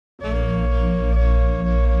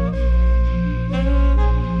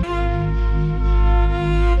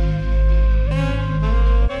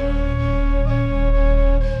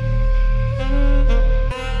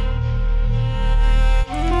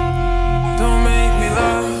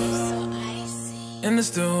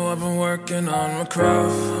to do, I've been working on my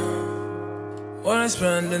craft. What I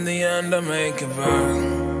spend in the end, I make it back.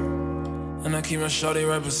 And I keep my shawty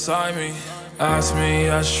right beside me. Ask me,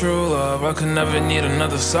 that's true love, I could never need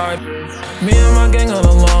another side. Me and my gang on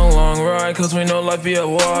a long, long ride, cause we know life be a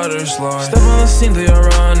water slide. Step on the scene, they are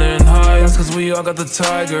running high, that's cause we all got the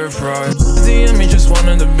tiger pride. DM me just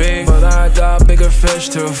wanted to be, but I got bigger fish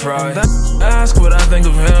to fry. Ask what I think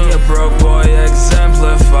of him, he a broke boy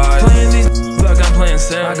exemplified. Playing these like I'm playing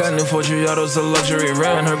Sims. I got new Fortunatos, a luxury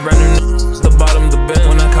rim, and her brand new the bottom of the bin.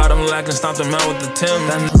 When I caught him lacking, stomped him out with the Tim.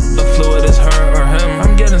 That the fluid is her or him.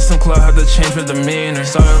 I'm getting some clout, had to change my demeanor.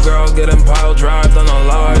 Saw a girl getting pile drived on a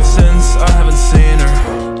live since I haven't seen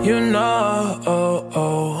her. You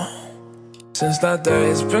know, since that day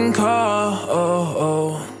it's been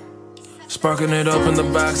cold. Sparking it up in the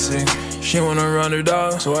backseat. She wanna run her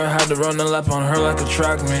dog, so I had to run the lap on her like a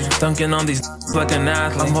track meet. Dunking on these like an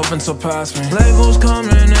athlete, I'm hoping so past me. Labels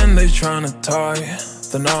coming in, they tryna tie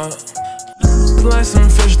the knot. Like some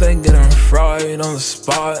fish, they getting fried on the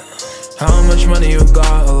spot. How much money you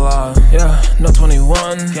got? A lot. Yeah, no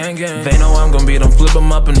 21. Gang. They know I'm gon' beat them, flip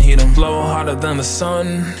them up and heat them. Blow hotter than the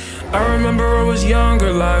sun. I remember I was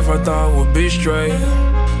younger, life I thought would be straight.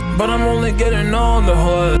 But I'm only getting older,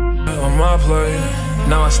 whole on my plate.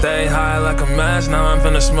 Now I stay high like a match, now I'm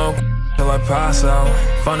finna smoke till I pass out.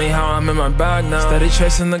 Funny how I'm in my bag now, steady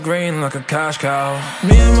chasing the green like a cash cow.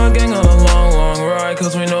 Me and my gang on a long, long ride,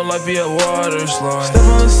 cause we know life be a water slide. Step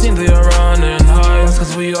on the scene, they are running high, that's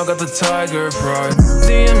cause we all got the tiger pride.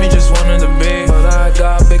 DM me just wanted to be, but I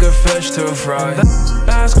got bigger fish to fry.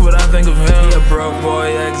 Ask what I think of him, he a broke boy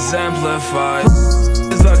exemplified.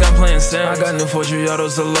 It's like I'm playing Sims. I got new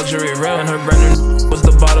Fortunatos, a luxury rim, and her brand new was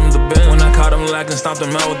the bottom of the bin. When I caught him lacking, stomped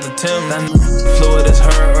him out with the Tim. That fluid is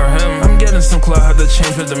her or him. I'm getting some clout, had to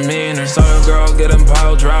change my demeanor. Saw a girl getting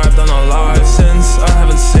pile drived on a